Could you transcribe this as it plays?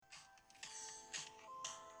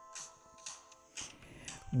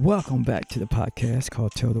Welcome back to the podcast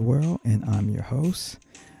called Tell the World, and I'm your host.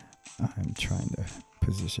 I'm trying to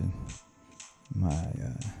position my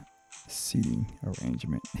seating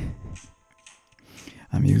arrangement.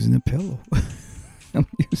 I'm using a pillow. I'm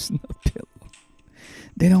using a pillow.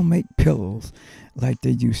 They don't make pillows like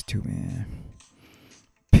they used to, man.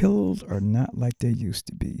 Pillows are not like they used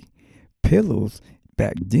to be. Pillows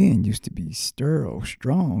back then used to be sterile,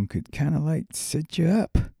 strong, could kind of like sit you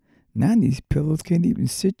up. Now these pillows can't even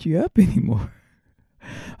sit you up anymore.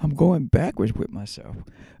 I'm going backwards with myself,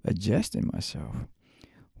 adjusting myself.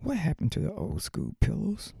 What happened to the old school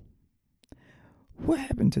pillows? What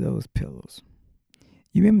happened to those pillows?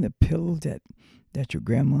 You remember the pillows that your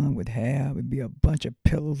grandma would have? It'd be a bunch of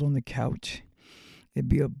pillows on the couch. It'd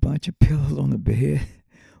be a bunch of pillows on the bed.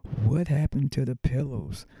 What happened to the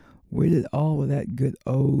pillows? Where did all of that good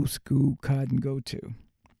old school cotton go to?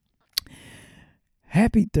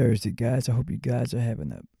 Happy Thursday, guys. I hope you guys are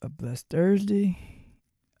having a blessed Thursday.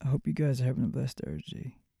 I hope you guys are having a blessed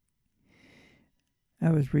Thursday.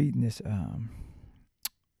 I was reading this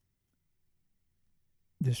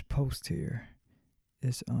post here.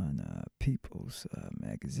 It's on People's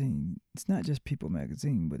Magazine. It's not just People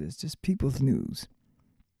Magazine, but it's just People's News.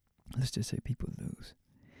 Let's just say People's News.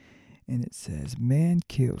 And it says, man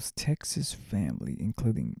kills Texas family,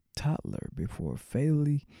 including toddler, before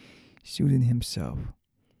fatally shooting himself.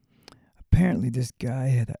 Apparently, this guy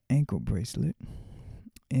had an ankle bracelet,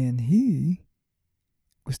 and he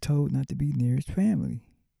was told not to be near his family.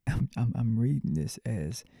 I'm reading this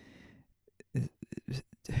as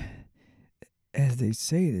they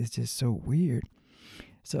say it. It's just so weird.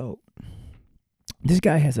 So, this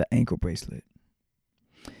guy has an ankle bracelet,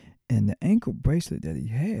 and the ankle bracelet that he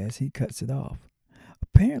has, he cuts it off.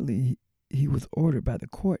 Apparently, he was ordered by the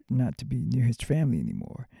court not to be near his family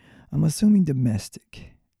anymore. I'm assuming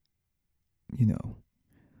domestic,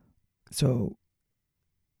 So,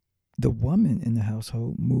 the woman in the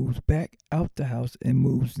household moves back out the house and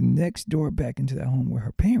moves next door back into the home with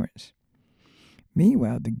her parents.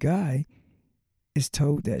 Meanwhile, the guy is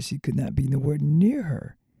told that she could not be nowhere near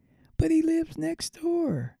her, but he lives next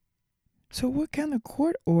door. So what kind of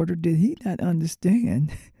court order did he not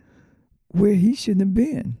understand where he shouldn't have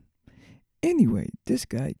been? Anyway, this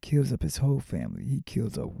guy kills up his whole family. He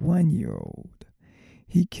kills a 1-year-old.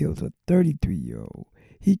 He kills a 33-year-old.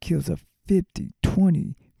 He kills a 50,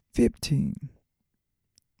 20, 15.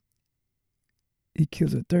 He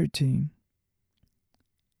kills a 13.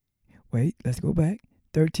 Wait, let's go back.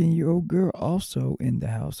 13-year-old girl also in the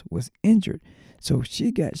house was injured. So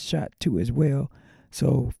she got shot too as well.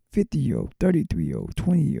 So 50-year-old, 33-year-old,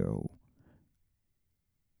 20-year-old,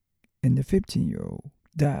 and the 15-year-old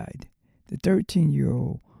died. The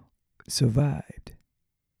 13-year-old survived.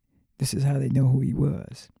 This is how they know who he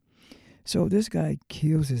was. So this guy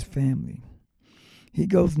kills his family. He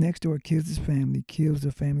goes next door, kills his family, kills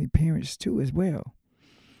the family parents too as well.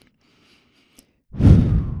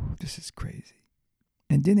 This is crazy.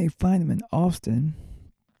 And then they find him in Austin,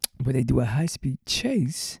 where they do a high-speed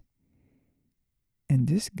chase, and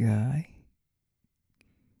this guy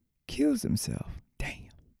kills himself. Damn.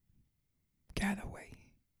 Got away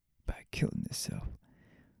by killing himself.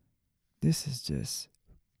 This is just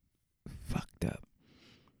fucked up.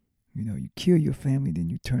 You kill your family, then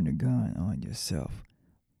you turn the gun on yourself.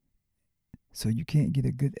 So you can't get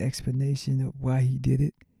a good explanation of why he did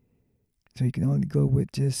it. So you can only go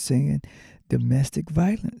with just saying domestic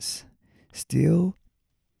violence still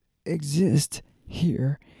exists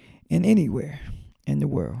here and anywhere in the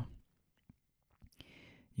world.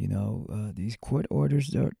 These court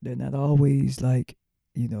orders, they're not always like,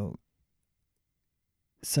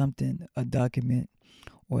 something, a document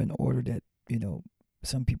or an order that,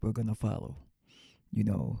 some people are going to follow.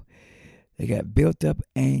 They got built up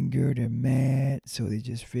anger, they're mad, so they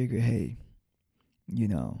just figure, hey,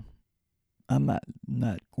 I'm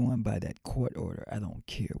not going by that court order. I don't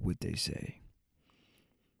care what they say.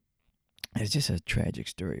 It's just a tragic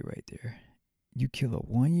story right there. You kill a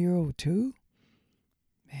 1-year-old too?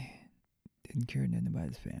 Man, didn't care nothing about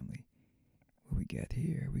his family. What we got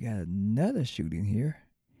here? We got another shooting here.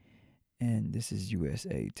 And this is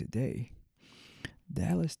USA Today.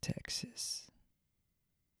 Dallas, Texas.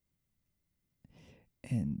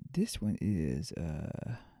 And this one is,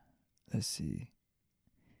 let's see.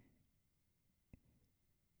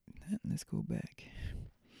 Let's go back.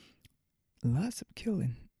 Lots of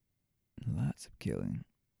killing.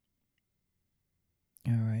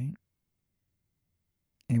 All right.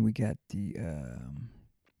 And we got the,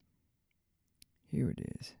 here it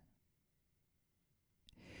is.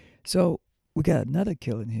 So we got another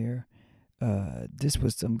killing here. this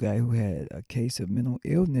was some guy who had a case of mental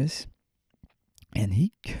illness, and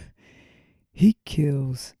he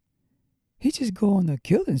kills. He just go on a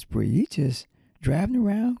killing spree. He just driving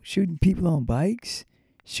around, shooting people on bikes,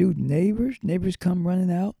 shooting neighbors. Neighbors come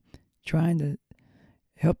running out, trying to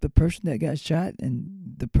help the person that got shot,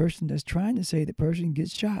 and the person that's trying to save the person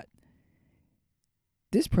gets shot.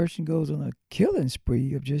 This person goes on a killing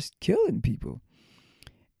spree of just killing people.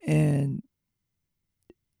 And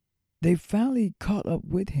they finally caught up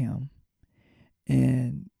with him,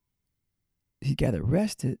 and he got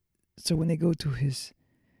arrested. So when they go to his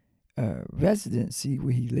residency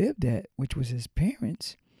where he lived at, which was his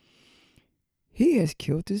parents, he has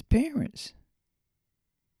killed his parents.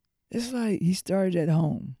 It's like he started at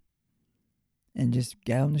home and just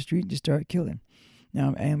got on the street and just started killing.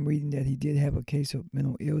 Now, I am reading that he did have a case of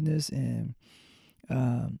mental illness, and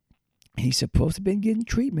he's supposed to have been getting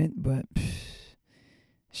treatment, but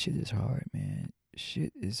shit is hard, man.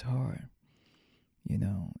 Shit is hard. You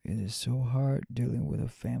know, it is so hard dealing with a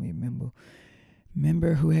family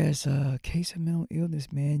member who has a case of mental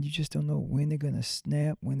illness, man. You just don't know when they're going to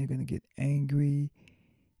snap, when they're going to get angry.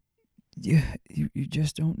 Yeah, you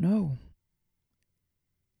just don't know.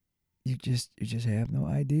 You just have no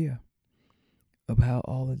idea of how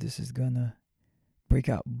all of this is going to break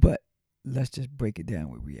out. But let's just break it down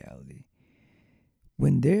with reality.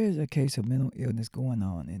 When there's a case of mental illness going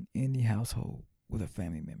on in any household with a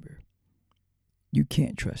family member, you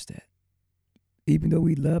can't trust that. Even though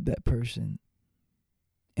we love that person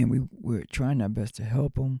and we're trying our best to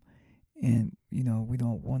help them, and, you know, we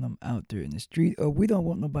don't want them out there in the street, or we don't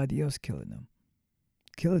want nobody else killing them,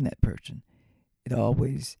 killing that person. It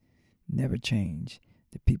always never change.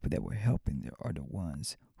 The people that we're helping are the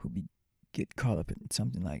ones who get caught up in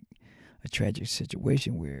something like a tragic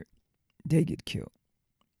situation where they get killed.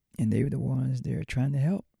 And they were the ones they're trying to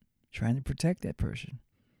help, trying to protect that person.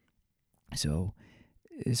 So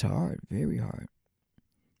it's hard, very hard.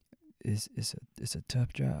 It's a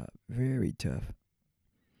tough job, very tough.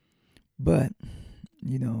 But,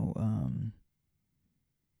 you know,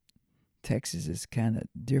 Texas is kind of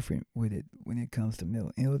different with it when it comes to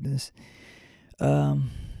mental illness.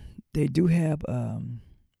 They do have,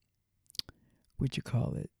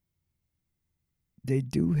 they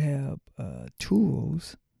do have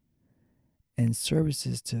tools and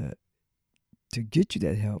services to get you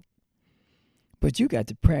that help. But you got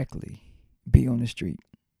to practically be on the street.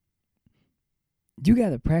 You got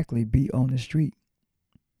to practically be on the street.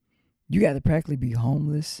 You got to practically be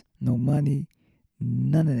homeless, no money,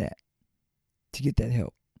 none of that to get that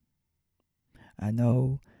help. I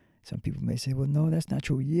know some people may say, well, no, that's not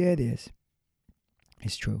true. Yeah, it is.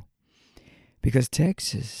 It's true. Because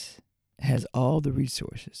Texas has all the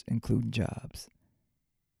resources, including jobs.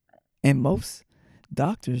 And most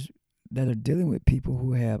doctors that are dealing with people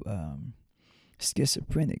who have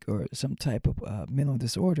schizophrenic or some type of mental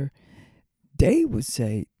disorder, they would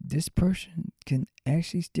say this person can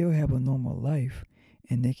actually still have a normal life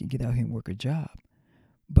and they can get out here and work a job.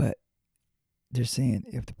 But they're saying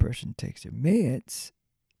if the person takes their meds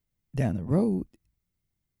down the road,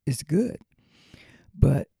 it's good.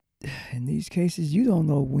 But in these cases, you don't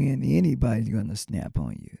know when anybody's going to snap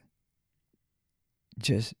on you.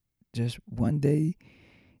 Just one day,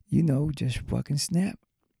 you know, just fucking snap.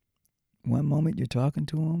 One moment you're talking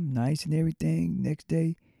to them, nice and everything. Next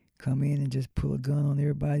day, come in and just pull a gun on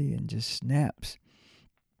everybody and just snaps.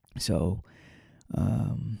 So,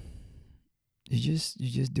 you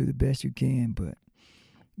just do the best you can, but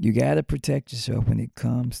you gotta protect yourself when it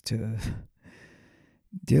comes to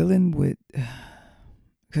dealing with,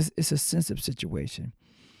 because it's a sensitive situation,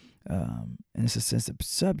 and it's a sensitive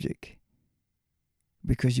subject,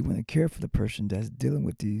 because you want to care for the person that's dealing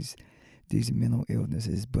with these mental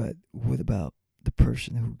illnesses. But what about the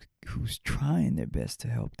person who's trying their best to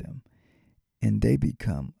help them, and they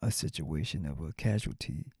become a situation of a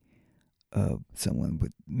casualty of someone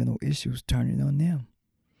with mental issues turning on them?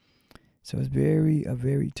 So it's a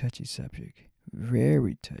very touchy subject,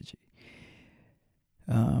 very touchy.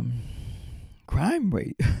 Crime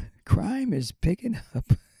rate, crime is picking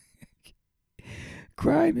up.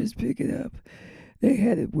 Crime is picking up. They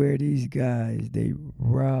had it where these guys, they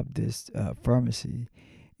robbed this pharmacy,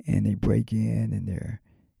 and they break in, and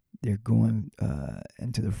they're going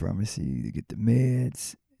into the pharmacy to get the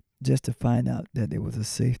meds, just to find out that there was a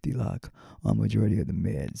safety lock on majority of the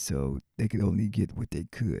meds, so they could only get what they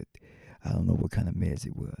could. I don't know what kind of meds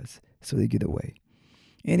it was, so they get away.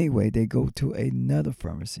 Anyway, they go to another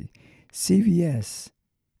pharmacy, CVS,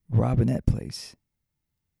 robbing that place,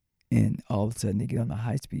 and all of a sudden they get on a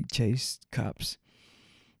high-speed chase. Cops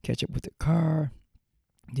catch up with the car.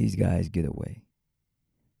 these guys get away?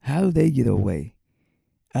 How do they get away?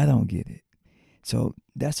 I don't get it. So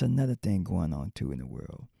that's another thing going on too in the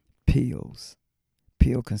world. Pills,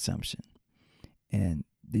 pill consumption. And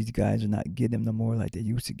these guys are not getting them no more like they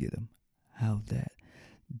used to get them. How's that?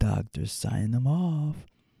 Doctors signing them off,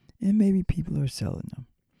 and maybe people are selling them.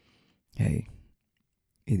 Hey,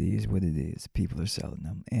 it is what it is. People are selling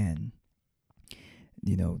them. And,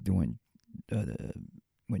 doing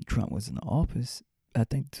when Trump was in office, I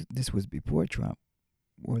think this was before Trump,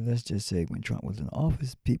 or let's just say when Trump was in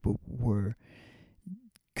office, people were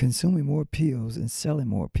consuming more pills and selling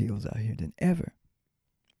more pills out here than ever.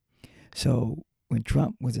 So when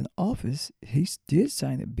Trump was in office, he did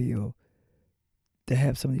sign a bill to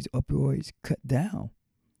have some of these opioids cut down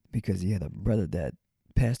because he had a brother that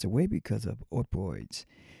passed away because of opioids.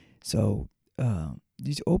 So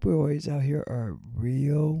these opioids out here are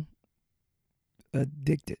real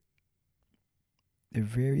addicted. They're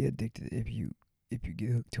very addicted if you get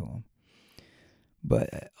hooked to them.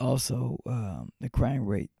 But also the crime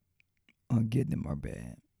rate on getting them are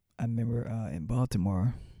bad. I remember in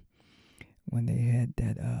Baltimore when they had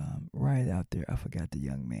that riot out there. I forgot the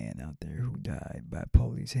young man out there who died by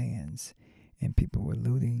police hands, and people were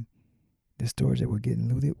looting. The stores that were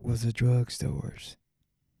getting looted was the drugstores.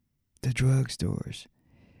 The drugstores.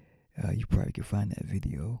 You probably could find that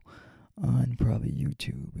video on probably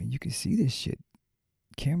YouTube, and you can see this shit.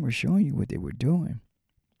 Camera showing you what they were doing.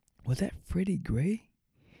 Was that Freddie Gray?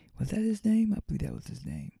 Was that his name? I believe that was his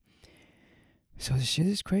name. So the shit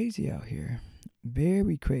is crazy out here.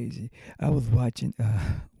 Very crazy. I was watching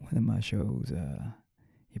one of my shows.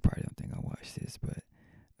 You probably don't think I watched this, but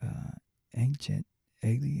Ancient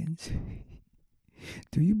Aliens.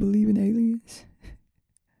 Do you believe in aliens?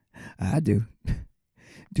 I do.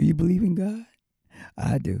 Do you believe in God?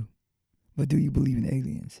 I do. But do you believe in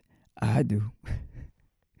aliens? I do.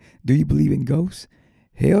 Do you believe in ghosts?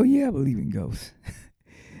 Hell yeah, I believe in ghosts.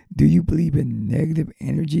 Do you believe in negative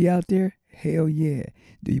energy out there? Hell yeah.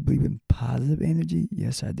 Do you believe in positive energy?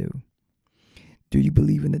 Yes, I do. Do you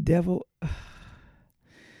believe in the devil?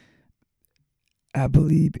 I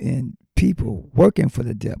believe in people working for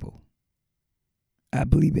the devil. I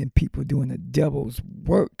believe in people doing the devil's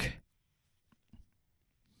work.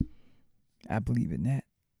 I believe in that.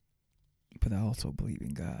 But I also believe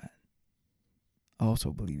in God. I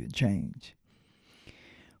also believe in change.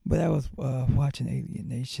 But I was watching Alien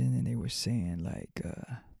Nation, and they were saying like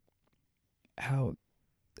how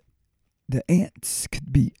the ants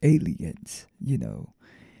could be aliens,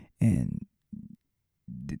 and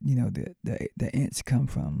the ants come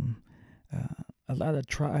from a lot of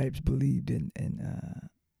tribes believed in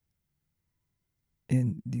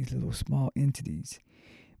these little small entities,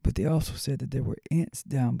 but they also said that there were ants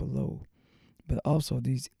down below. But also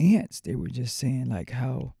these ants, they were just saying like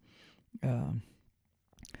how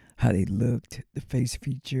they looked, the face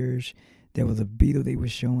features. There was a beetle they were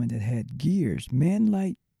showing that had gears,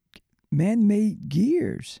 man-made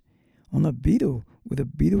gears on a beetle, where the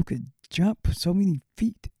beetle could jump so many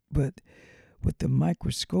feet. But with the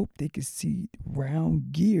microscope, they could see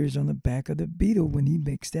round gears on the back of the beetle when he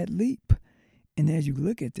makes that leap. And as you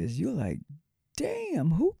look at this, you're like,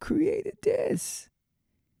 damn, who created this?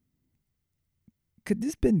 Could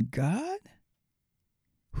this been God?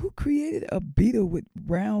 Who created a beetle with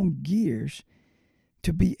round gears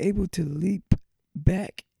to be able to leap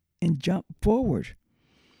back and jump forward?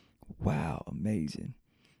 Wow, amazing.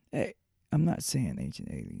 Hey, I'm not saying Ancient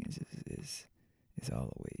Aliens is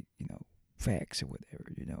all the way, facts or whatever,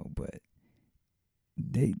 but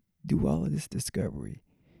they do all of this discovery.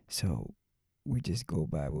 So we just go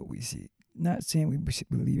by what we see. Not saying we should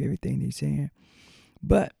believe everything they're saying,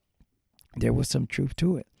 but there was some truth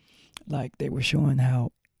to it. Like they were showing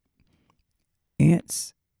how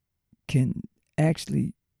ants can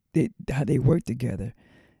actually how they work together,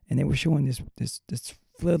 and they were showing this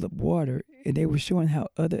flood of water, and they were showing how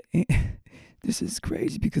other this is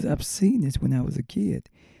crazy because I've seen this when I was a kid.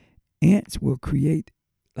 Ants will create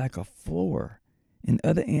like a floor, and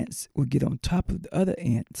other ants will get on top of the other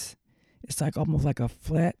ants. It's like almost like a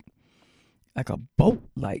flat, like a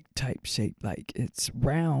boat-like type shape, like it's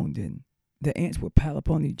round, and the ants will pile up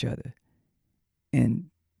on each other, and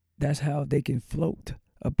that's how they can float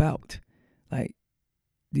about. Like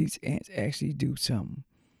these ants actually do something.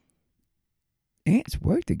 Ants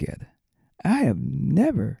work together. I have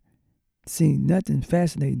never seen nothing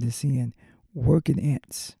fascinating than seeing working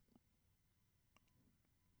ants.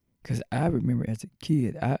 Because I remember as a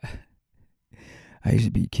kid, I used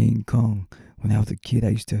to be King Kong. When I was a kid, I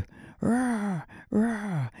used to rah,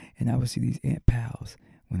 rah, and I would see these ant pals.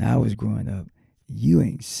 When I was growing up, you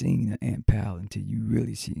ain't seen an ant pal until you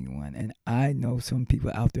really seen one. And I know some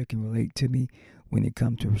people out there can relate to me when it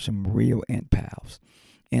comes to some real ant pals.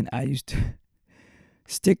 And I used to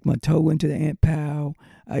stick my toe into the ant pal.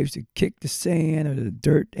 I used to kick the sand or the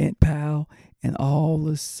dirt ant pal. And all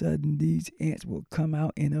of a sudden, these ants will come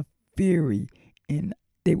out in a fury. And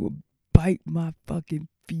they will bite my fucking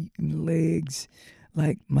feet and legs.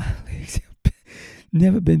 Like my legs have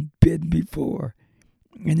never been bitten before.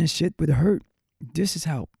 And this shit would hurt. This is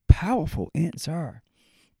how powerful ants are.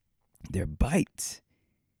 Their bites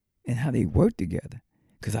and how they work together.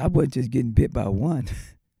 Because I wasn't just getting bit by one.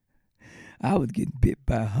 I was getting bit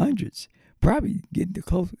by hundreds. Probably getting to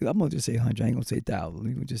close. I'm going to just say hundreds. I ain't going to say thousands.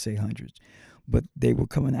 I'm going to just say hundreds. But they were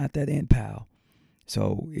coming out that ant pile.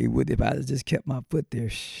 So it would, if I just kept my foot there,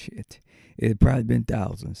 shit, it had probably been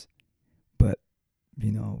thousands. But,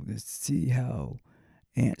 to see how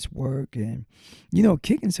ants work and,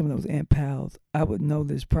 kicking some of those ant pals, I would know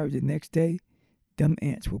this probably the next day, them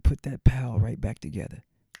ants will put that pal right back together.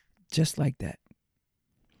 Just like that.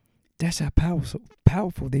 That's how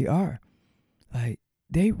powerful they are. Like,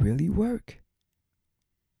 they really work.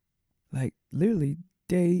 Like, literally,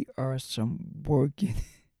 they are some working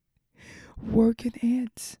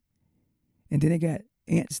ants. And then they got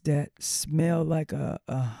ants that smell like a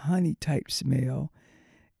honey type smell.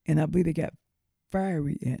 And I believe they got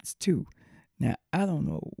fiery ants too. Now, I don't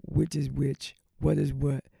know which is which, what is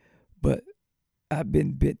what, but I've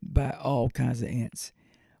been bit by all kinds of ants.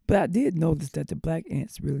 But I did notice that the black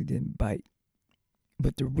ants really didn't bite.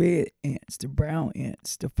 But the red ants, the brown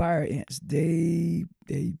ants, the fire ants, they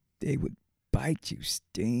would bite you,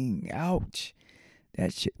 sting, ouch.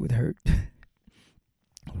 That shit would hurt.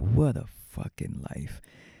 What a fucking life.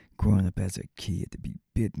 Growing up as a kid to be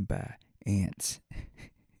bitten by ants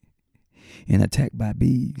and attacked by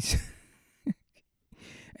bees.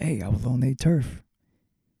 Hey, I was on their turf.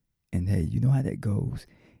 And hey, you know how that goes.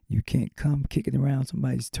 You can't come kicking around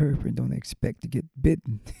somebody's turf and don't expect to get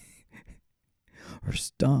bitten or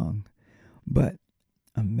stung. But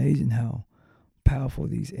amazing how powerful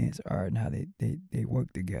these ants are and how they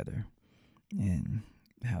work together. And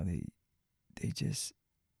how they get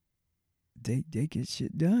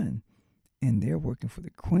shit done. And they're working for the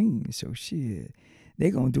queen. So shit,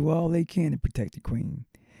 they gonna do all they can to protect the queen.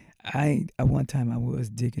 One time I was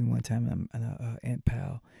digging one time an ant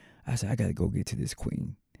pal. I said, I gotta go get to this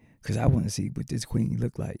queen. Because I want to see what this queen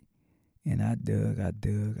looked like. And I dug.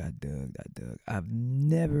 I've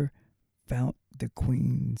never found the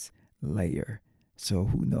queen's lair. So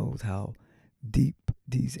who knows how deep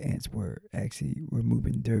these ants were actually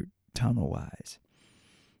removing dirt tunnel-wise.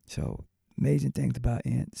 So amazing things about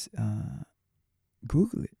ants.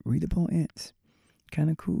 Google it. Read up on ants.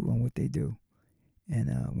 Kind of cool on what they do.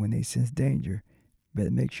 And when they sense danger,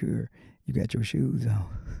 better make sure you got your shoes on.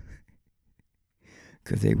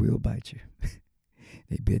 Because they will bite you.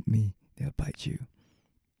 They bit me. They'll bite you.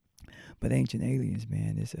 But Ancient Aliens,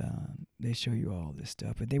 man, they show you all this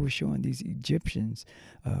stuff. But they were showing these Egyptians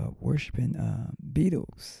worshiping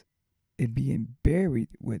beetles and being buried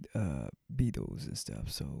with beetles and stuff.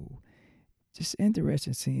 So just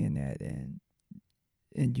interesting seeing that. And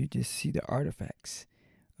you just see the artifacts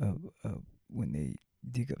of when they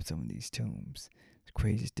dig up some of these tombs. The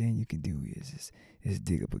craziest thing you can do is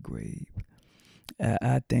dig up a grave.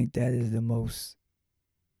 I think that is the most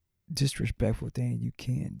disrespectful thing you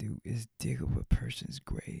can do is dig up a person's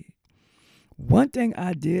grave. One thing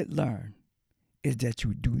I did learn is that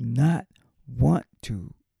you do not want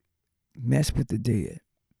to mess with the dead.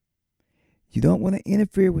 You don't want to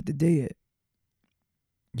interfere with the dead.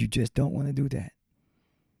 You just don't want to do that.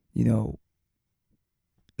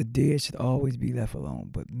 The dead should always be left alone.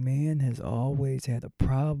 But man has always had a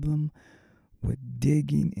problem with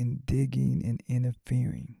digging and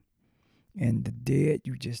interfering. And the dead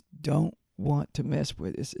you just don't want to mess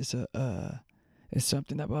with. It's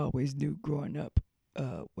something I've always knew growing up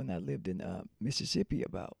when I lived in Mississippi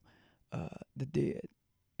about the dead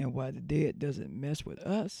and why the dead doesn't mess with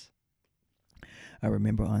us. I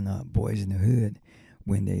remember on Boys in the Hood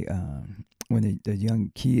when the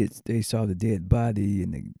young kids, they saw the dead body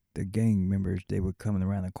and the gang members, they were coming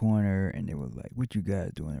around the corner and they were like, "What you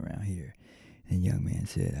guys doing around here?" And the young man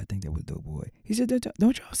said, I think that was Dope Boy. He said,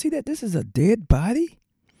 don't y'all see that this is a dead body?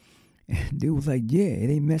 And dude was like, yeah, it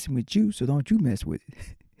ain't messing with you, so don't you mess with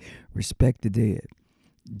it. Respect the dead.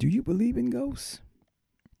 Do you believe in ghosts?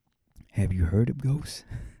 Have you heard of ghosts?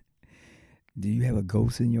 Do you have a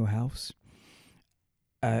ghost in your house?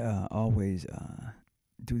 I always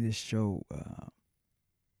do this show.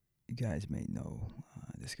 You guys may know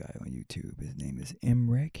this guy on YouTube. His name is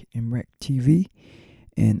Emrek TV.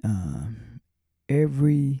 And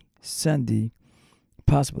every Sunday,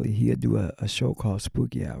 possibly he'll do a show called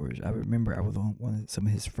Spooky Hours. I remember I was on some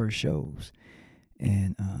of his first shows,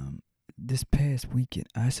 and this past weekend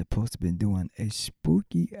I supposed to been doing a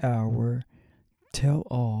Spooky Hour tell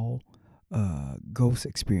all ghost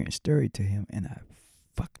experience story to him, and I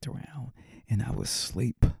fucked around and I was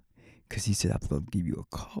asleep because he said I was going to give you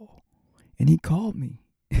a call, and he called me.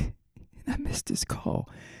 And I missed this call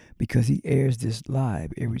because he airs this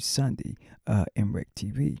live every Sunday in Rec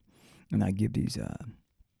TV, and I give these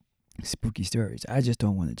spooky stories. I just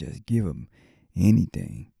don't want to just give him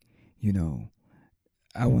anything, you know.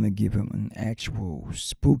 I want to give him an actual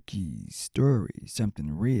spooky story,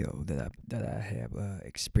 something real that I have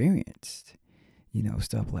experienced,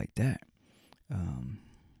 stuff like that. Um,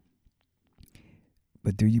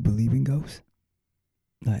 but do you believe in ghosts?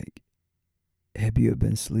 Like, have you ever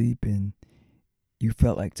been asleep and you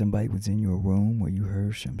felt like somebody was in your room or you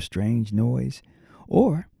heard some strange noise?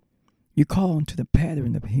 Or you call onto the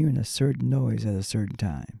pattern of hearing a certain noise at a certain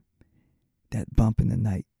time, that bump in the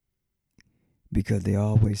night. Because they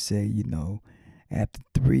always say, after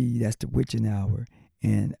 3, that's the witching hour.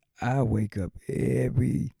 And I wake up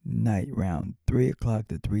every night around 3 o'clock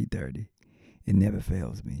to 3:30. It never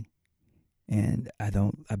fails me. And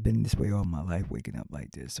I've been this way all my life, waking up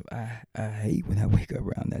like this. So I hate when I wake up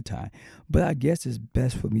around that time. But I guess it's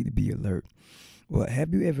best for me to be alert. Well,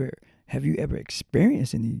 have you ever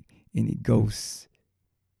experienced any ghosts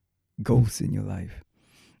in your life?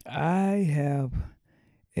 I have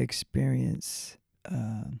experienced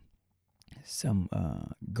some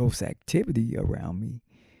ghost activity around me.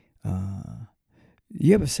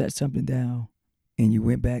 You ever set something down and you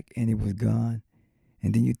went back and it was gone,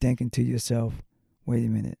 and then you're thinking to yourself, wait a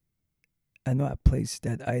minute, I know I placed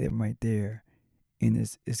that item right there and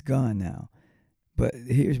it's gone now. But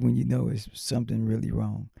here's when you know it's something really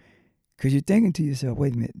wrong. Because you're thinking to yourself,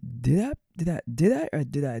 wait a minute, did I or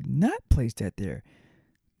did I not place that there?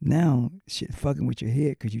 Now, shit fucking with your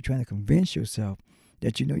head because you're trying to convince yourself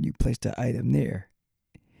that you placed the item there.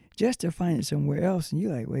 Just to find it somewhere else, and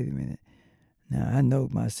you're like, wait a minute. Now, I know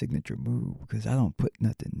my signature move because I don't put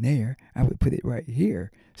nothing there. I would put it right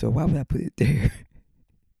here. So why would I put it there?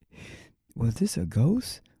 Was this a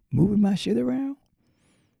ghost moving my shit around?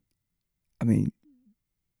 I mean,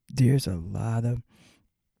 there's a lot of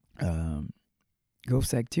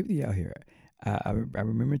ghost activity out here. I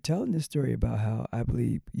remember telling this story about how I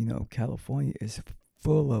believe, California is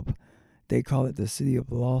full of, they call it the city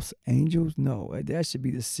of Los Angeles. No, that should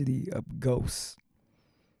be the city of ghosts.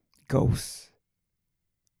 Ghosts.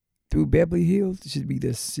 Through Beverly Hills, it should be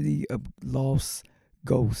the city of lost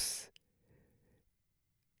ghosts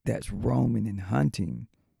that's roaming and hunting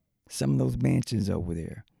some of those mansions over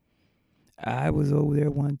there. I was over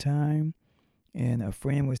there one time, and a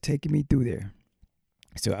friend was taking me through there.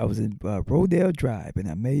 So I was in Rodale Drive, and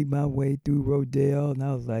I made my way through Rodale, and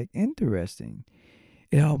I was like, interesting.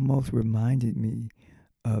 It almost reminded me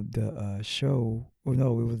of the show, or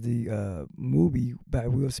no, it was the movie by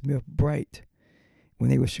Will Smith, Bright, when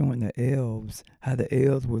they were showing the elves, how the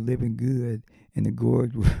elves were living good, and the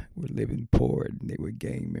gourds were living poor, and they were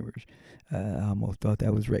gang members. I almost thought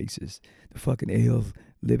that was racist. The fucking elves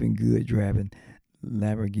living good, driving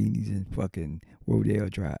Lamborghinis in fucking Rodale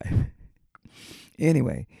Drive.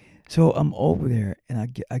 Anyway, so I'm over there and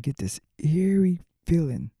I get this eerie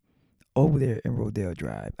feeling over there in Rodale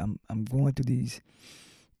Drive. I'm going through these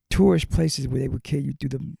tourist places where they would carry you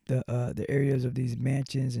through the areas of these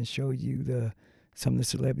mansions and show you some of the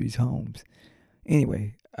celebrities' homes.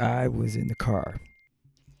 Anyway, I was in the car,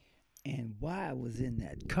 and while I was in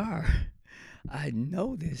that car, I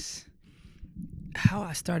noticed how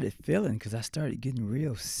I started feeling because I started getting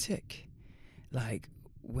real sick. Like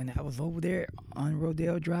when I was over there on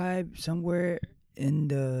Rodale Drive, somewhere in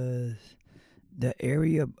the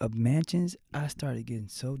area of mansions, I started getting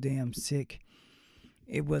so damn sick.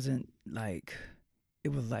 It wasn't like, it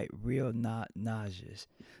was like real nauseous.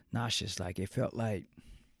 Like it felt like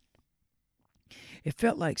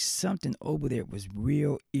something over there was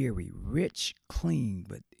real eerie, rich, clean,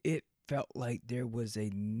 but it felt like there was a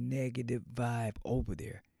negative vibe over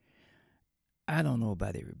there. I don't know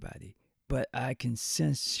about everybody, but I can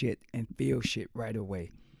sense shit and feel shit right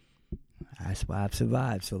away. That's why I've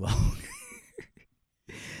survived so long.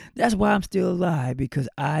 That's why I'm still alive, because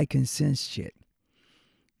I can sense shit,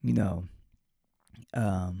 you know.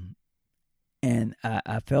 And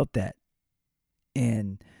I felt that.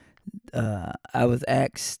 And I was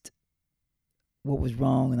asked what was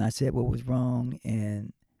wrong, and I said what was wrong.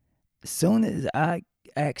 And as soon as I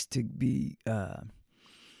asked to be, I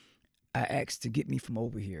asked to get me from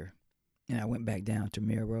over here, and I went back down to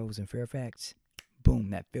Melrose in Fairfax. boom,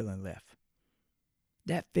 that feeling left.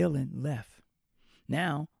 That feeling left.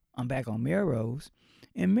 Now I'm back on Melrose,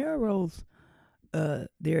 and Melrose,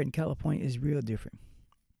 there in California is real different.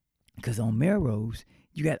 Because on Melrose,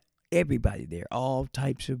 you got everybody there, all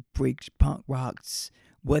types of freaks, punk rocks,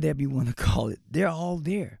 whatever you want to call it. They're all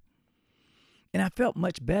there. And I felt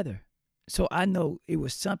much better. So I know it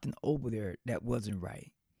was something over there that wasn't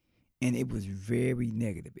right. And it was very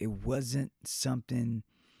negative. It wasn't something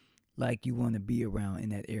like you want to be around in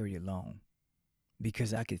that area alone.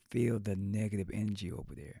 Because I could feel the negative energy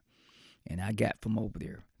over there. And I got from over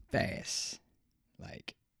there fast.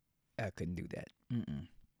 Like, I couldn't do that.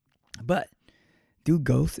 But do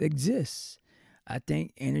ghosts exist? I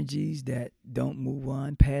think energies that don't move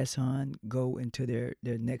on, pass on, go into their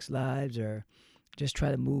next lives, or just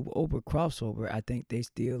try to move over, crossover, I think they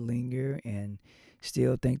still linger and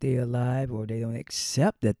still think they're alive, or they don't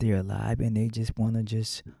accept that they're alive and they just want to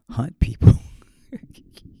just hunt people.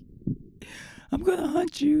 I'm going to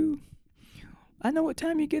hunt you. I know what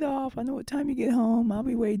time you get off. I know what time you get home. I'll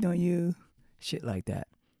be waiting on you. Shit like that.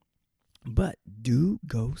 But do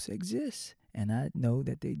ghosts exist? And I know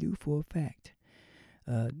that they do for a fact.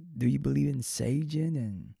 Do you believe in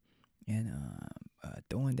saging and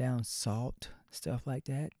throwing down salt, stuff like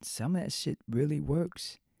that? Some of that shit really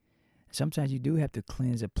works. Sometimes you do have to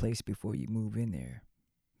cleanse a place before you move in there,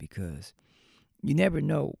 because you never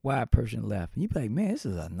know why a person left. And you be like, man, this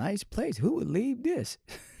is a nice place. Who would leave this?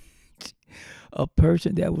 A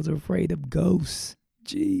person that was afraid of ghosts.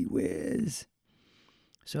 Gee whiz.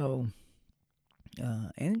 So,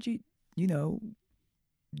 energy,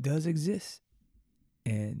 does exist.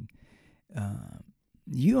 And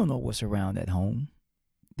you don't know what's around that home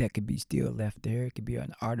that could be still left there. It could be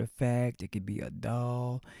an artifact. It could be a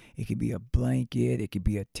doll. It could be a blanket. It could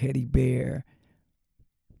be a teddy bear.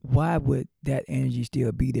 Why would that energy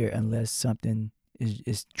still be there unless something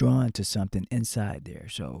is drawn to something inside there?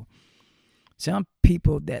 So some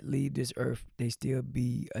people that leave this earth, they still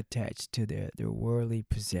be attached to their worldly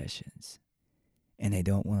possessions. And they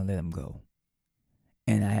don't want to let them go.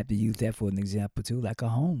 And I have to use that for an example too, like a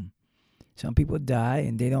home. Some people die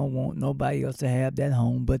and they don't want nobody else to have that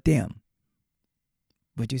home but them.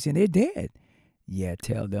 But you saying they're dead. Yeah,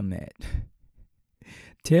 tell them that.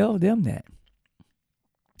 Tell them that.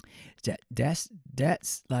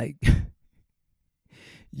 That's like,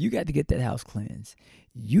 you got to get that house cleansed.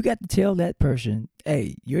 You got to tell that person,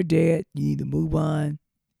 hey, you're dead. You need to move on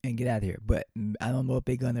and get out of here. But I don't know if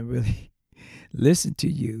they're going to really listen to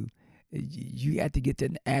you. You got to get to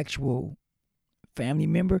an actual family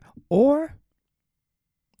member, or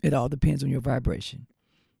it all depends on your vibration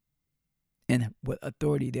and what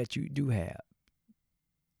authority that you do have.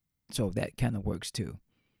 So that kind of works too.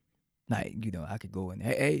 Like, I could go in,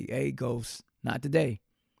 hey, ghost, not today.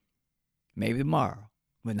 Maybe tomorrow,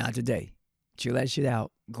 but not today. Chill that shit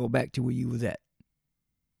out. Go back to where you was at.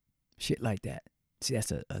 Shit like that. See,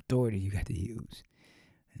 that's an authority you got to use.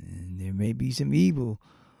 And there may be some evil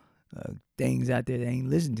things out there that ain't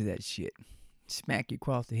listen to that shit. Smack you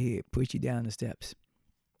across the head, push you down the steps.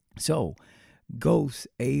 So, ghosts,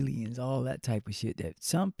 aliens, all that type of shit that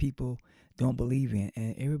some people don't believe in,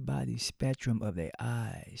 and everybody's spectrum of their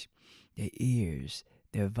eyes, their ears,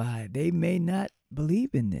 their vibe, they may not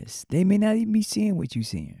believe in this. They may not even be seeing what you're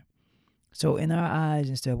seeing. So in our eyes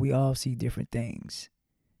and stuff, we all see different things.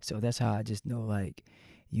 So that's how I just know, like,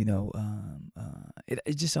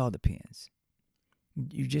 it just all depends.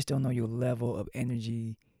 You just don't know your level of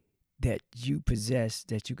energy that you possess,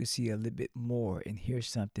 that you can see a little bit more and hear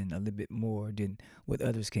something a little bit more than what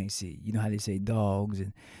others can't see. You know how they say dogs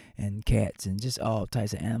and cats and just all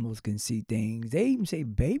types of animals can see things. They even say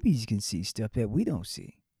babies can see stuff that we don't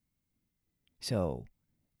see. So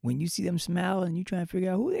when you see them smiling, you try to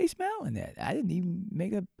figure out who they smiling at. I didn't even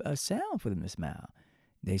make a sound for them to smile.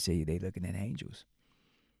 They say they looking at angels.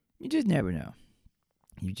 You just never know.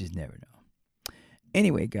 You just never know.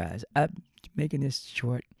 Anyway, guys, I'm making this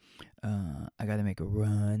short. I got to make a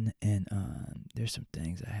run, and there's some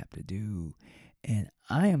things I have to do. And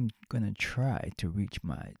I am going to try to reach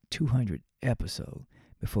my 200th episode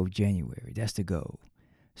before January. That's the goal.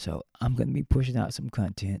 So I'm going to be pushing out some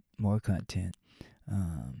content, more content,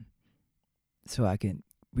 so I can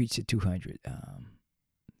reach the 200.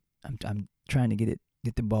 I'm trying to get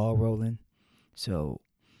the ball rolling. So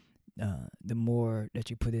the more that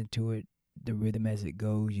you put into it, the rhythm as it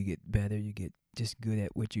goes, you get better. You get just good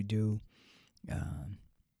at what you do.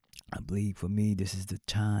 I believe for me, this is the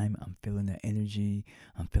time. I'm feeling the energy.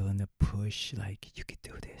 I'm feeling the push. Like, you can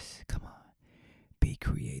do this. Come on. Be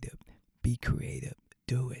creative. Be creative.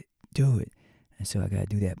 Do it. Do it. And so I got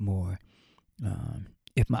to do that more.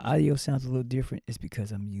 If my audio sounds a little different, it's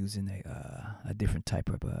because I'm using a different type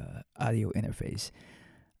of audio interface.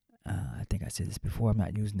 I think I said this before. I'm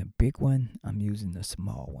not using the big one. I'm using the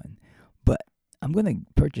small one. But I'm gonna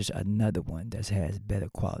purchase another one that has better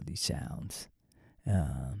quality sounds.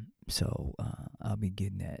 So I'll be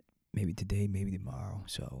getting that maybe today, maybe tomorrow.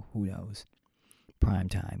 So who knows? Prime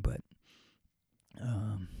time, but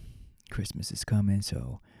Christmas is coming,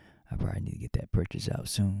 so I probably need to get that purchase out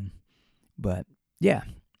soon. But yeah,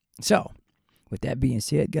 so with that being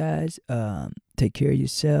said, guys, take care of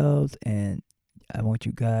yourselves, and I want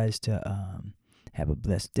you guys to have a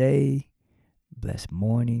blessed day, blessed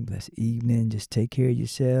morning, blessed evening. Just take care of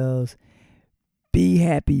yourselves. Be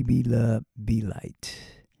happy, be loved, be light.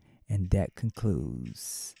 And that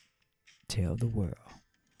concludes Tell the World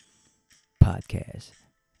podcast.